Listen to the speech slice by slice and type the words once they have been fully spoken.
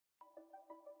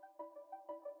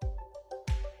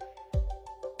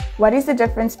What is the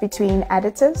difference between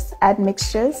additives,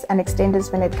 admixtures, and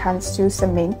extenders when it comes to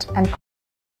cement and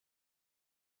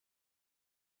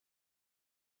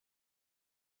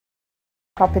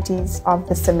properties of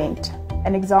the cement?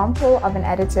 An example of an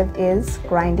additive is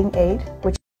grinding aid,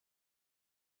 which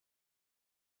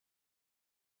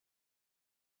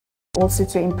also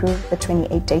to improve the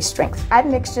 28-day strength.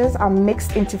 Admixtures are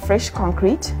mixed into fresh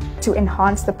concrete to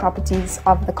enhance the properties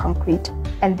of the concrete,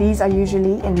 and these are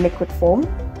usually in liquid form.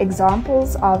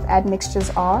 Examples of admixtures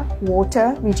are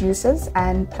water reducers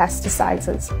and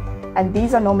plasticizers, and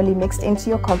these are normally mixed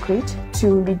into your concrete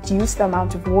to reduce the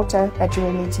amount of water that you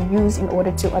will need to use in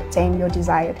order to obtain your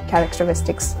desired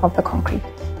characteristics of the concrete.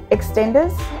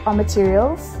 Extenders are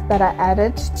materials that are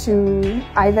added to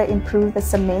either improve the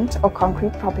cement or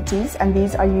concrete properties, and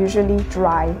these are usually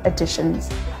dry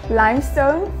additions.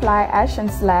 Limestone, fly ash, and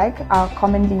slag are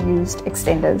commonly used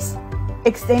extenders.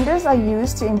 Extenders are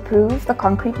used to improve the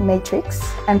concrete matrix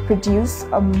and produce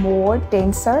a more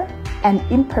denser and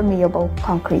impermeable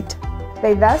concrete.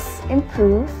 They thus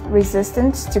improve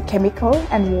resistance to chemical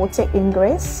and water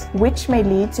ingress, which may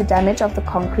lead to damage of the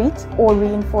concrete or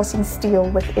reinforcing steel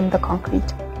within the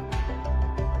concrete.